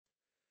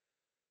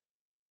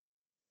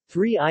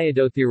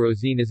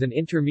3-iodothyroxine is an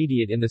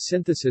intermediate in the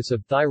synthesis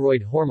of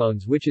thyroid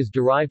hormones which is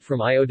derived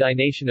from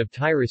iodination of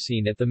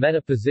tyrosine at the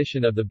meta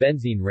position of the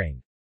benzene ring.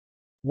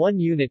 One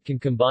unit can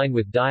combine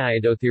with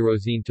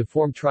diiodothyroxine to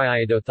form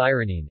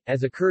triiodothyronine,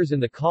 as occurs in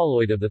the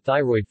colloid of the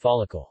thyroid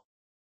follicle.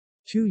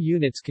 Two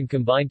units can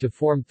combine to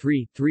form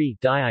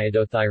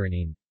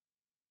 3,3-diiodothyronine.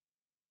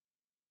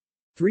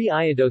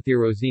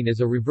 3-iodothyroxine is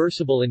a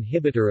reversible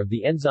inhibitor of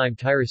the enzyme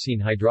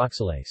tyrosine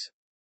hydroxylase.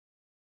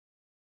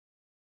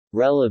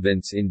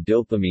 Relevance in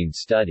dopamine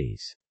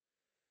studies.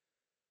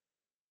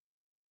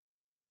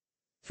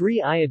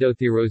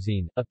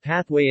 3-iodothyroxine, a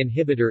pathway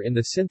inhibitor in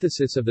the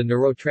synthesis of the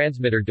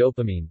neurotransmitter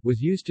dopamine, was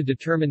used to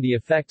determine the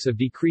effects of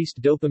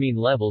decreased dopamine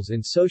levels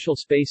in social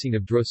spacing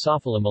of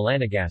Drosophila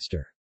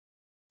melanogaster.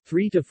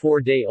 3 to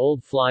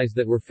 4-day-old flies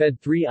that were fed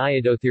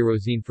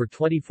 3-iodothyroxine for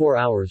 24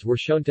 hours were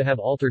shown to have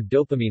altered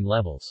dopamine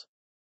levels.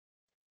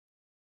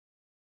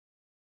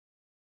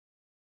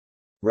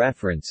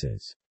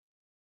 References